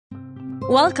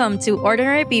Welcome to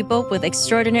Ordinary People with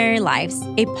Extraordinary Lives,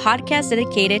 a podcast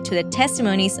dedicated to the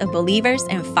testimonies of believers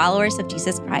and followers of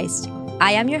Jesus Christ.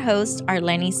 I am your host,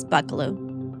 Arlenys Buckelew.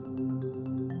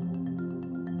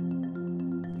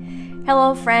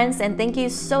 Hello, friends, and thank you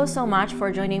so much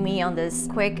for joining me on this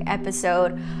quick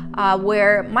episode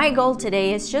where my goal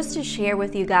today is just to share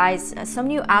with you guys some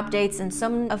new updates and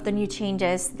some of the new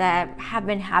changes that have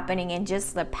been happening in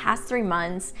just the past 3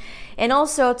 months, and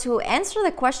also to answer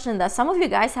the question that some of you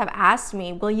guys have asked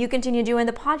me: will you continue doing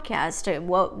the podcast?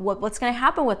 What's going to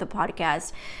happen with the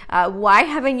podcast? Why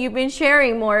haven't you been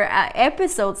sharing more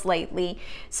episodes lately?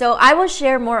 So I will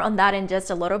share more on that in just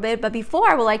a little bit, but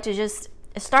before, I would like to just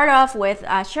start off with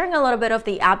sharing a little bit of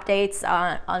the updates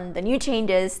on the new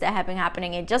changes that have been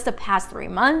happening in just the past 3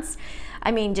 months.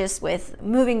 I mean, just with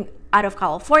moving out of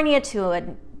California to a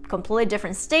completely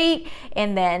different state,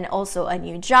 and then also a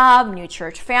new job, new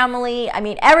church family. I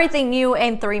mean, everything new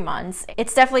in 3 months.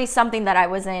 It's definitely something that I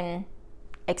wasn't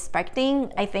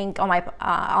expecting. I think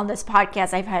on this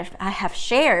podcast I have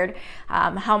shared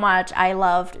how much I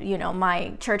loved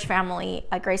my church family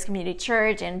at Grace Community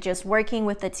Church, and just working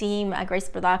with the team at Grace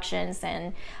Productions,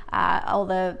 and all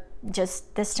the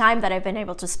just this time that I've been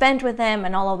able to spend with them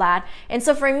and all of that. And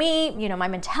so for me, my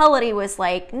mentality was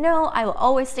like, no, I will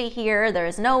always stay here. There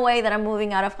is no way that I'm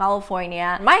moving out of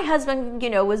California. My husband,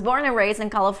 was born and raised in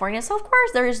California, so of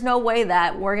course there is no way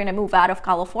that we're gonna move out of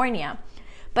California.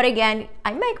 But again,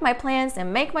 I make my plans,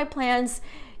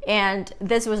 and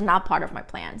this was not part of my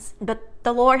plans. But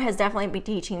the Lord has definitely been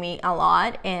teaching me a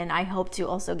lot, and I hope to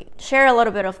also share a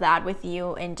little bit of that with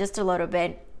you in just a little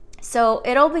bit. So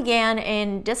it all began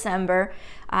in December.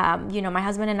 My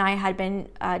husband and I had been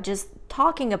just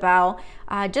talking about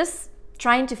just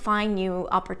trying to find new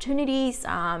opportunities,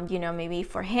 maybe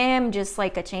for him, just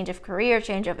like a change of career,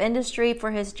 change of industry for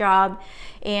his job.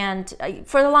 And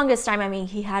for the longest time,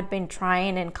 he had been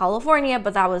trying in California,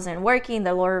 but that wasn't working.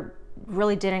 The Lord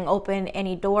really didn't open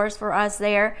any doors for us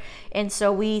there. And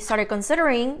so we started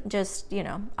considering just,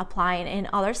 applying in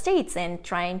other states and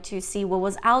trying to see what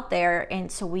was out there.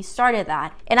 And so we started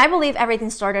that. And I believe everything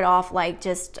started off like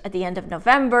just at the end of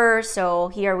November. So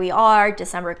here we are,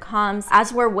 December comes.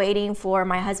 As we're waiting for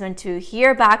my husband to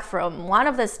hear back from one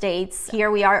of the states,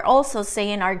 here we are also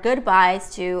saying our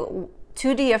goodbyes to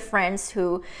dear friends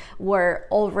who were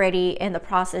already in the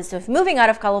process of moving out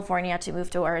of California to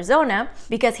move to Arizona,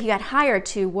 because he got hired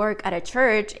to work at a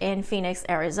church in Phoenix,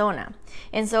 Arizona.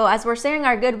 And so as we're saying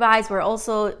our goodbyes, we're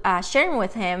also sharing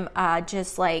with him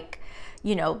just like,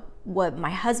 what my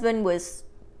husband was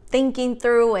thinking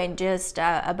through, and just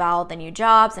about the new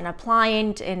jobs and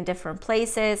applying in different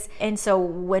places. And so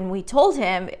when we told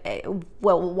him,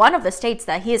 one of the states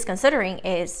that he is considering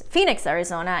is Phoenix,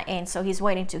 Arizona, and so he's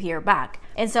waiting to hear back.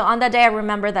 And so on that day, I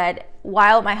remember that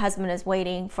while my husband is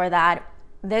waiting for that,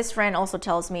 this friend also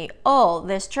tells me, oh,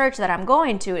 this church that I'm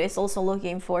going to is also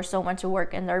looking for someone to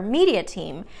work in their media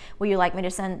team. Would you like me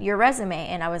to send your resume?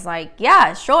 And I was like,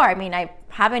 yeah, sure. I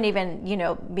haven't even,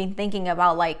 been thinking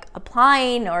about like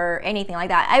applying or anything like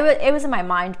that. It was in my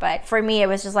mind, but for me, it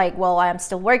was just like, well, I'm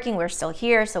still working. We're still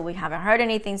here. So we haven't heard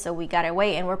anything. So we got to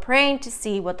wait, and we're praying to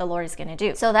see what the Lord is going to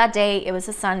do. So that day, it was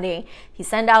a Sunday. He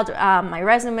sent out my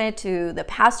resume to the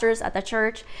pastors at the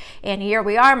church. And here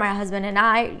we are, my husband and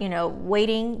I,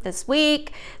 waiting this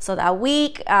week. So that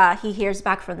week, he hears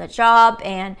back from the job,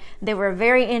 and they were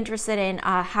very interested in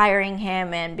hiring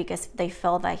him, and because they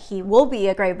felt that he will be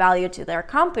a great value to their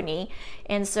company.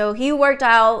 And so he worked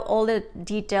out all the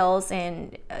details,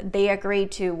 and they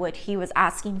agreed to what he was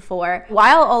asking for.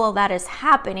 While all of that is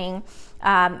happening,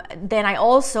 then I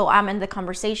also am in the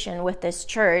conversation with this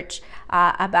church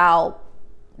about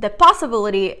the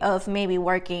possibility of maybe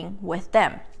working with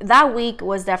them. That week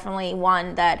was definitely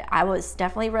one that I was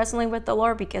definitely wrestling with the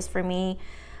Lord, because for me,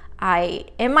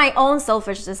 in my own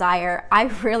selfish desire, I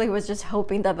really was just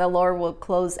hoping that the Lord will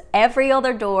close every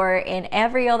other door in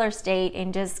every other state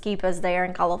and just keep us there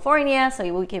in California, so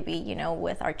we could be,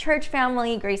 with our church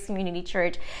family, Grace Community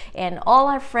Church, and all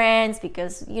our friends,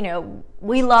 because,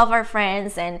 we love our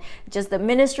friends and just the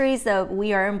ministries that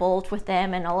we are involved with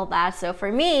them and all of that. So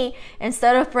for me,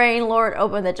 instead of praying, Lord,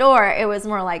 open the door, it was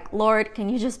more like, Lord, can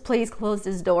you just please close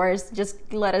these doors?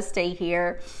 Just let us stay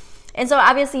here. And so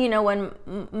obviously, when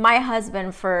my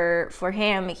husband, for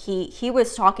him, he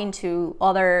was talking to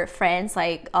other friends,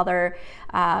 like other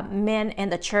men in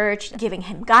the church, giving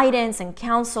him guidance and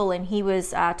counsel, and he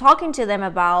was talking to them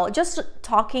about just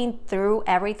talking through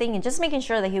everything and just making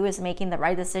sure that he was making the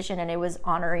right decision and it was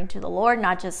honoring to the Lord,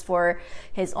 not just for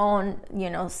his own,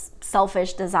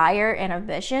 selfish desire and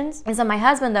ambitions. And so my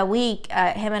husband, that week,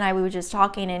 him and I, we were just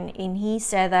talking, and he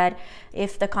said that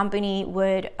if the company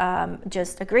would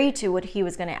just agree to what he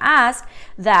was going to ask,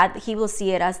 that he will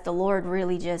see it as the Lord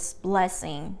really just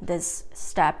blessing this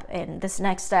step and this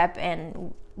next step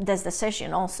and this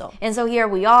decision also. And so here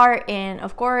we are, and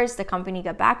of course the company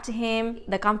got back to him.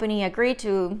 The company agreed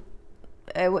to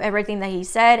everything that he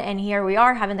said, and here we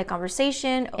are having the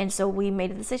conversation. And so we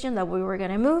made a decision that we were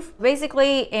going to move.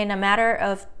 Basically, in a matter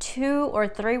of 2 or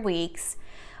 3 weeks,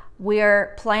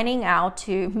 we're planning out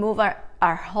to move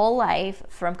our whole life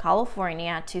from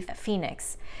California to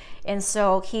Phoenix. And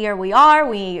so here we are.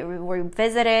 We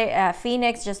visited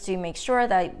Phoenix just to make sure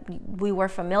that we were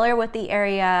familiar with the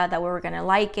area, that we were going to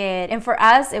like it. And for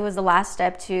us, it was the last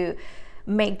step to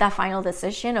make that final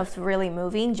decision of really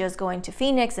moving, just going to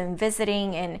Phoenix and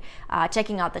visiting and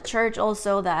checking out the church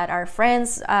also that our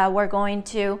friends were going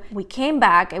to. We came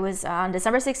back. It was on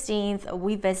December 16th.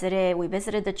 We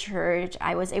visited the church.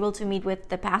 I was able to meet with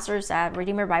the pastors at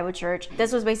Redeemer Bible Church.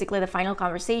 This was basically the final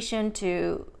conversation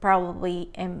to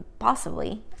probably and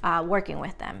possibly working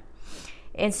with them.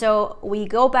 And so we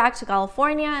go back to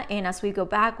California, and as we go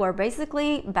back, we're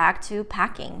basically back to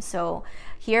packing. So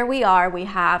here we are. We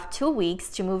have 2 weeks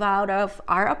to move out of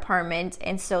our apartment,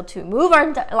 and so to move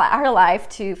our life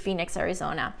to Phoenix,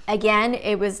 Arizona. Again,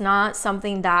 it was not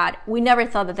something that we never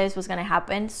thought that this was going to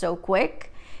happen so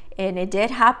quick, and it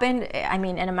did happen. I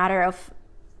mean, in a matter of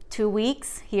 2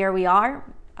 weeks, here we are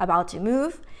about to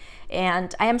move.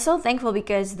 And I am so thankful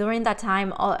because during that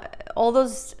time, all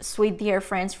those sweet dear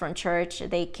friends from church,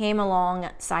 they came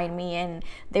alongside me, and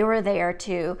they were there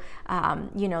to,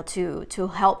 to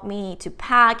help me to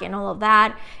pack and all of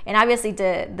that. And obviously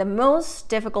the most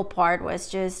difficult part was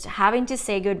just having to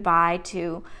say goodbye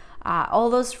to all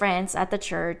those friends at the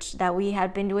church that we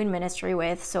had been doing ministry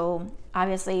with. So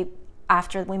obviously,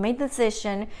 after we made the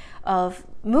decision of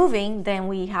moving, then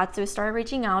we had to start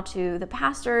reaching out to the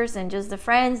pastors and just the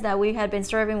friends that we had been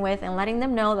serving with and letting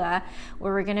them know that we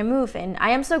were going to move. And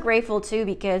I am so grateful too,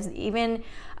 because even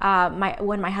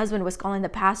when my husband was calling the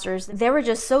pastors, they were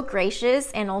just so gracious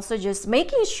and also just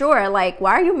making sure, like,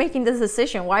 why are you making this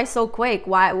decision? Why so quick?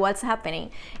 What's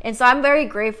happening? And so I'm very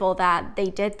grateful that they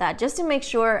did that, just to make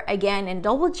sure again and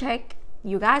double check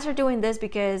you guys are doing this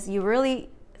because you really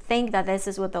think that this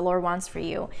is what the Lord wants for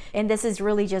you, and this is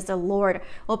really just the Lord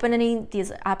opening this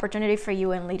opportunity for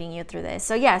you and leading you through this.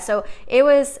 So yeah, so it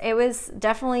was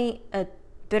definitely a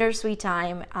bittersweet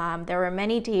time. There were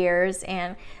many tears,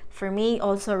 and for me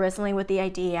also wrestling with the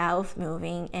idea of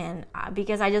moving, and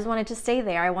because I just wanted to stay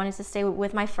there. I wanted to stay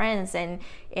with my friends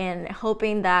and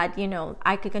hoping that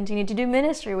I could continue to do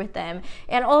ministry with them.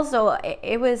 And also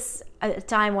it was a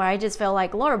time where I just felt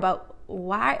like, Lord, but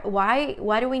why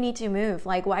do we need to move?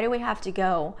 Like, why do we have to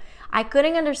go? I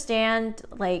couldn't understand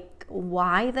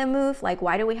why the move,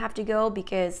 why do we have to go?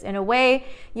 Because in a way,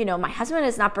 my husband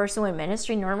is not pursuing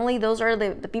ministry. Normally those are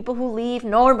the people who leave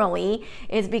normally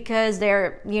is because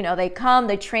they're, they come,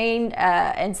 they train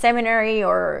in seminary,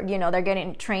 or they're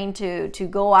getting trained to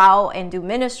go out and do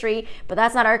ministry, but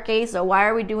that's not our case. So why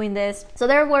are we doing this? So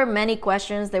there were many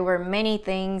questions, there were many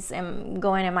things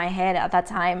going in my head at that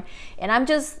time, and I'm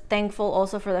just thankful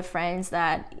also for the friends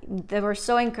that they were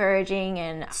so encouraging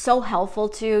and so helpful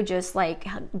too, just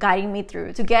guiding me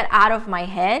through to get out of my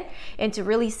head and to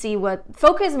really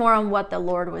focus more on what the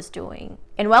Lord was doing.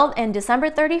 And well, in December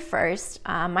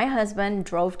 31st, my husband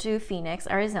drove to Phoenix,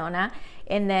 Arizona,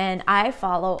 and then I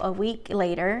follow a week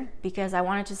later because I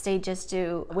wanted to stay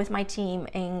with my team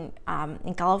in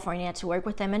California to work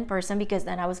with them in person, because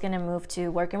then I was going to move to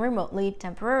working remotely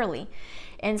temporarily.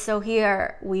 And so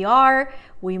here we are,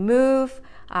 we move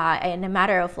in a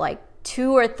matter of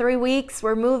 2 or 3 weeks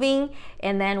we're moving,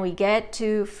 and then we get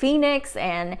to Phoenix,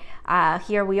 and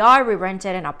here we are. We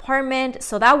rented an apartment.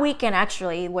 So that weekend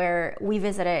actually where we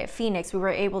visited Phoenix, we were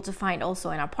able to find also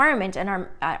an apartment, and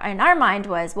our mind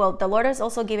was, well, the Lord is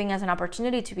also giving us an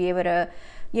opportunity to be able to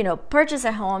purchase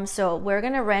a home. So we're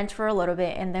going to rent for a little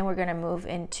bit, and then we're going to move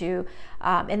into,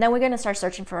 and then we're going to start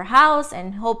searching for a house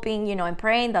and hoping, and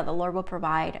praying that the Lord will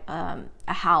provide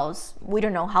a house. We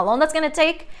don't know how long that's going to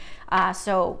take.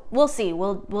 So we'll see.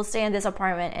 We'll stay in this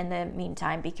apartment in the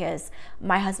meantime because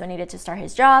my husband needed to start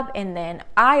his job, and then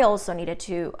I also needed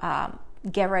to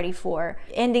get ready for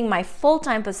ending my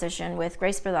full-time position with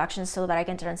Grace Productions so that I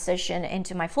can transition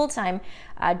into my full-time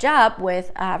job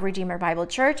with Redeemer Bible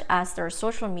Church as their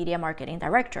social media marketing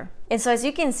director. And so as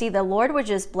you can see, the Lord was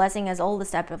just blessing us all the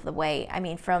step of the way. I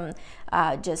mean, from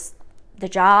just the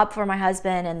job for my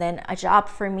husband, and then a job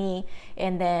for me,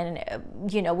 and then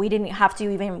we didn't have to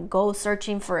even go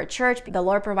searching for a church. The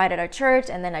Lord provided a church,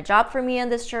 and then a job for me in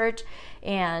this church,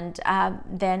 and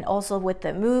then also with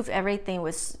the move, everything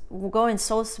was going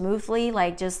so smoothly,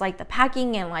 like just like the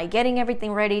packing and like getting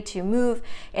everything ready to move,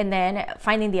 and then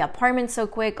finding the apartment so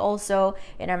quick also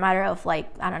in a matter of like,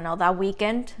 I don't know, that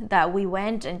weekend that we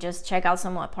went and just check out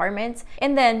some apartments.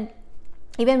 And then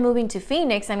even moving to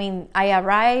Phoenix, I mean, I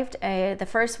arrived the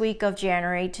first week of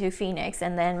January to Phoenix,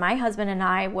 and then my husband and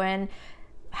I went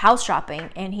house shopping,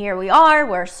 and here we are,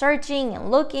 we're searching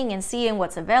and looking and seeing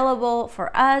what's available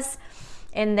for us.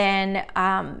 And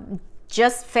then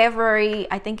just February,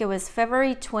 I think it was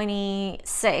February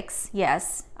 26th,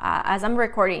 yes, as I'm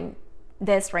recording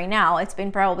this right now, it's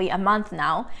been probably a month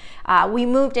now, we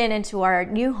moved into our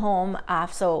new home.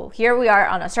 So here we are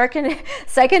on a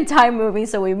second time moving.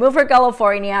 So we moved from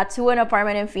California to an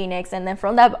apartment in Phoenix, and then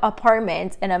from that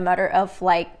apartment, in a matter of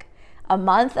like a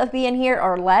month of being here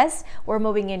or less, we're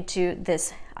moving into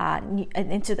this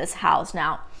house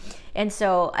now. And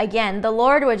so again, the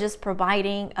Lord was just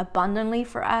providing abundantly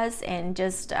for us, and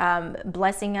just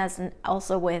blessing us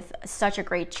also with such a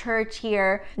great church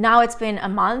here. Now it's been a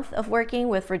month of working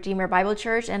with Redeemer Bible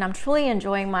Church, and I'm truly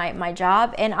enjoying my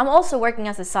job. And I'm also working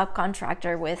as a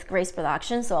subcontractor with Grace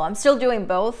Productions, so I'm still doing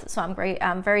both. So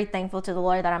I'm very thankful to the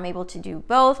Lord that I'm able to do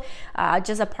both,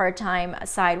 just a part-time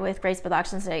side with Grace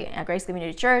Productions at Grace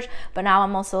Community Church, but now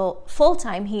I'm also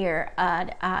full-time here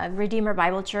at Redeemer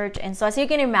Bible Church. And so as you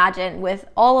can imagine, with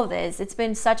all of this, it's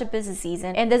been such a busy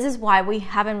season, and this is why we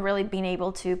haven't really been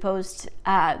able to post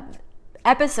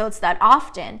episodes that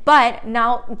often. But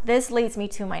now this leads me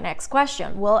to my next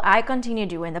question. Will I continue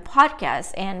doing the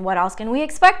podcast, and what else can we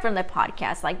expect from the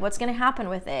podcast? Like, what's going to happen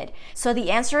with it? So the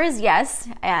answer is yes.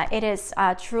 It is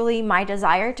truly my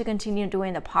desire to continue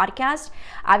doing the podcast.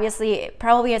 Obviously,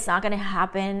 probably it's not going to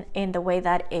happen in the way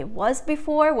that it was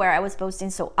before, where I was posting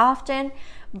so often,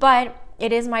 but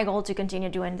it is my goal to continue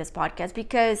doing this podcast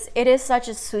because it is such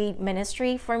a sweet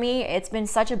ministry for me. It's been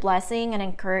such a blessing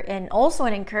and also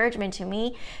an encouragement to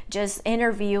me, just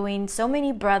interviewing so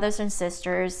many brothers and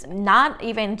sisters, not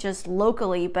even just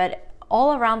locally, but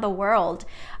all around the world.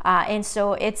 And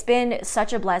so it's been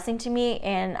such a blessing to me.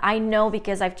 And I know,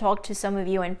 because I've talked to some of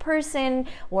you in person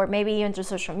or maybe even through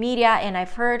social media, and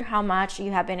I've heard how much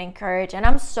you have been encouraged. And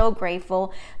I'm so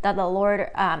grateful that the Lord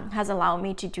has allowed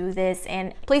me to do this.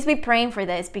 And please be praying for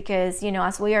this, because,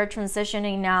 as we are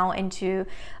transitioning now into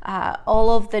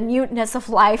all of the newness of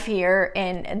life here,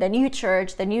 and the new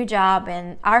church, the new job,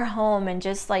 and our home, and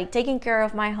just like taking care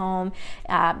of my home,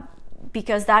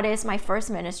 because that is my first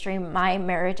ministry. My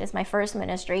marriage is my first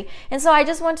ministry. And so I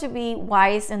just want to be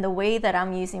wise in the way that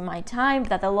I'm using my time,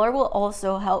 that the Lord will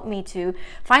also help me to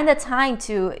find the time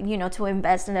to, to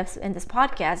invest in this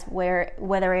podcast,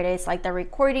 whether it is like the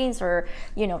recordings or,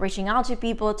 reaching out to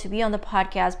people to be on the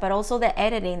podcast, but also the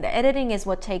editing. The editing is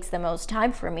what takes the most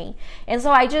time for me. And so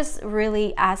I just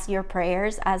really ask your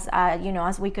prayers as,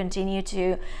 as we continue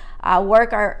to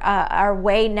work our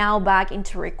way now back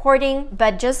into recording.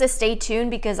 But just stay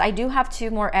tuned, because I do have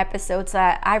 2 more episodes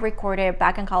that I recorded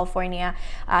back in California.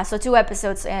 So 2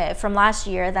 episodes from last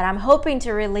year that I'm hoping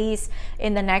to release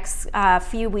in the next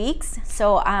few weeks.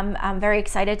 So I'm very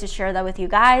excited to share that with you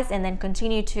guys, and then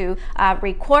continue to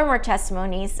record more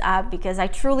testimonies because I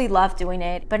truly love doing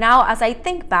it. But now, as I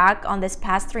think back on this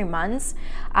past 3 months,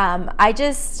 I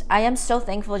am so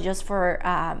thankful just for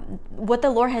what the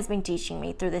Lord has been teaching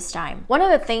me through this time. One of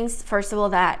the things, first of all,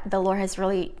 that the Lord has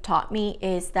really taught me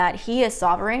is that He is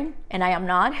sovereign and I am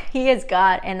not. He is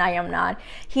God and I am not.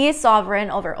 He is sovereign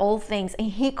over all things, and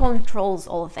He controls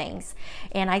all things.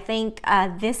 And I think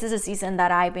this is a season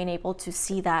that I've been able to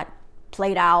see that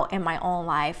played out in my own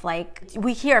life. Like,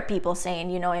 we hear people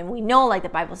saying, and we know, like the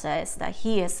Bible says, that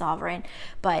He is sovereign,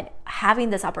 but having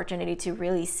this opportunity to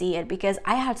really see it, because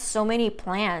I had so many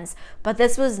plans, but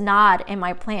this was not in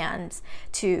my plans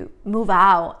to move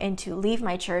out and to leave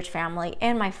my church family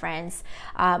and my friends.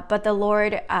 But the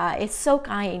Lord is so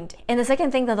kind. And the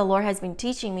second thing that the Lord has been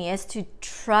teaching me is to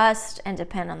trust and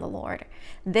depend on the Lord.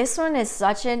 This one is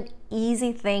such an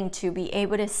easy thing to be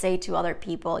able to say to other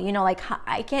people. You know, like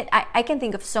I can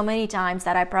think of so many times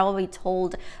that I probably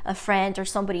told a friend or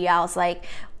somebody else, like,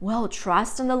 well,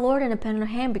 trust in the Lord and depend on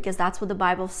Him because that's what the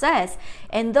Bible says.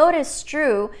 And though it is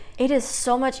true, it is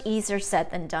so much easier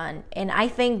said than done. And I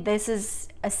think this is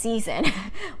a season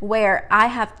where I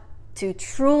have to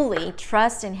truly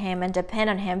trust in Him and depend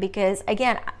on Him, because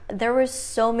again, there were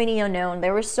so many unknown,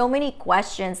 there were so many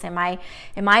questions in my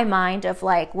mind of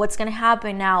like, what's going to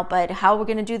happen now, but how we're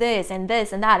going to do this and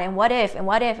that, and what if, and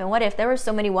what if, and what if. There were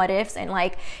so many what ifs, and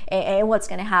like, and what's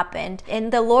going to happen.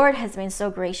 And the Lord has been so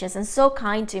gracious and so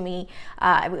kind to me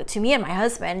and my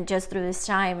husband just through this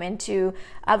time, and to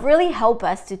really help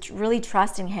us to really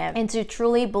trust in Him and to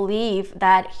truly believe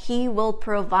that He will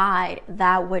provide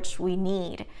that which we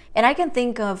need. And I can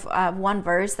think of one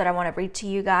verse that I want to read to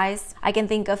you guys. I can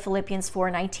think of Philippians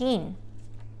 4:19.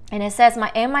 And it says,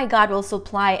 my God will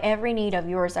supply every need of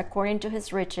yours according to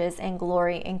His riches and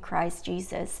glory in Christ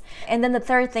Jesus. And then the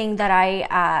third thing that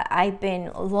I've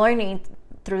been learning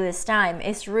through this time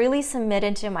is really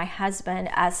submitting to my husband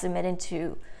as submitting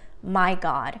to my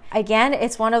God. Again,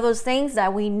 it's one of those things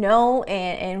that we know,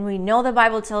 and we know the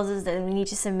Bible tells us that we need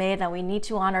to submit, that we need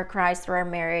to honor Christ through our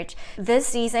marriage. This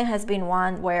season has been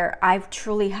one where I've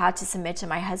truly had to submit to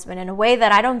my husband in a way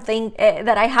that I don't think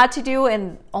that I had to do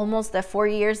in almost the 4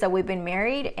 years that we've been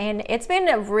married. And it's been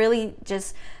a really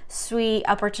just sweet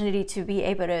opportunity to be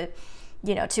able to,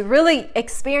 you know, to really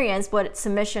experience what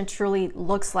submission truly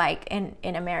looks like in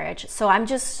a marriage. So I'm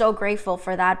just so grateful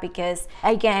for that, because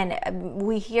again,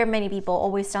 we hear many people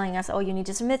always telling us, oh, you need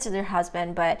to submit to their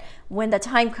husband, but when the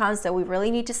time comes that we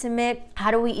really need to submit, how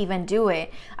do we even do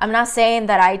it? I'm not saying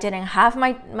that I didn't have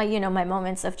my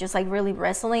moments of just like really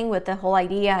wrestling with the whole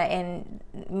idea and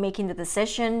making the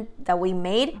decision that we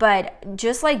made, but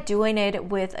just like doing it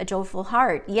with a joyful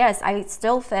heart. Yes, I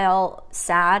still felt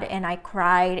sad and I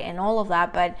cried and all of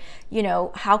that, but you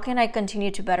know, how can I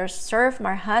continue to better serve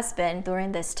my husband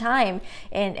during this time,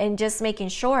 and just making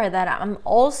sure that I'm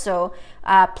also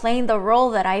playing the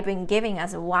role that I've been giving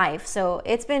as a wife. So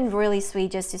it's been really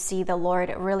sweet just to see the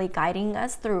Lord really guiding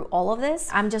us through all of this.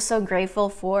 I'm just so grateful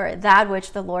for that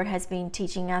which the Lord has been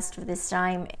teaching us through this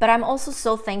time. But I'm also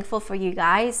so thankful for you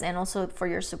guys, and also for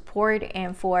your support,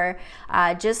 and for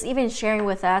just even sharing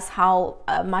with us how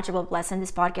much of a blessing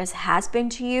this podcast has been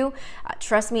to you.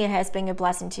 Trust me, it has been a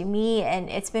blessing to me, and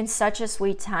it's been such a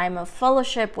sweet time of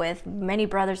fellowship with many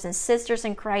brothers and sisters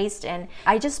in Christ. And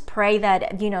I just pray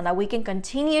that, you know, that we can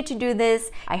continue to do this.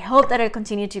 I hope that it'll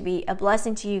continue to be a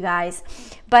blessing to you guys.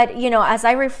 But you know, as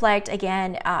I reflect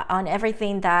again on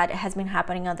everything that has been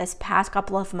happening on this past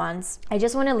couple of months, I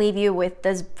just want to leave you with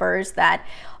this verse that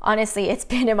honestly, it's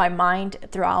been in my mind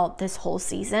throughout this whole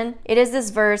season. It is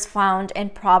this verse found in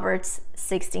Proverbs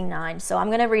 69. So I'm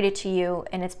going to read it to you,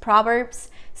 and it's Proverbs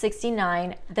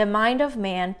 69. The mind of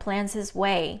man plans his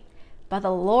way, but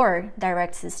the Lord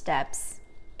directs his steps.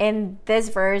 And this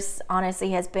verse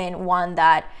honestly has been one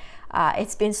that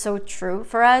it's been so true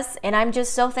for us, and I'm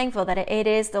just so thankful that it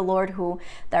is the Lord who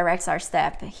directs our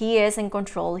step. He is in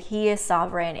control, He is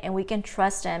sovereign, and we can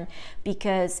trust Him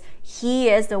because He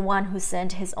is the one who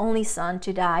sent His only Son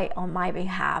to die on my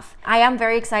behalf. I am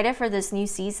very excited for this new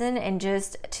season, and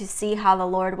just to see how the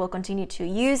Lord will continue to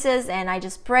use us. And I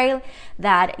just pray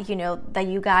that, you know, that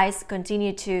you guys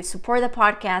continue to support the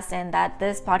podcast, and that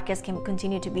this podcast can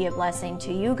continue to be a blessing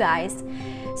to you guys.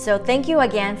 So thank you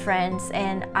again, friends,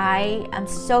 and I am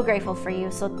so grateful for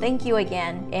you. So thank you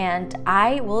again, and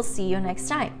I will see you next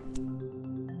time.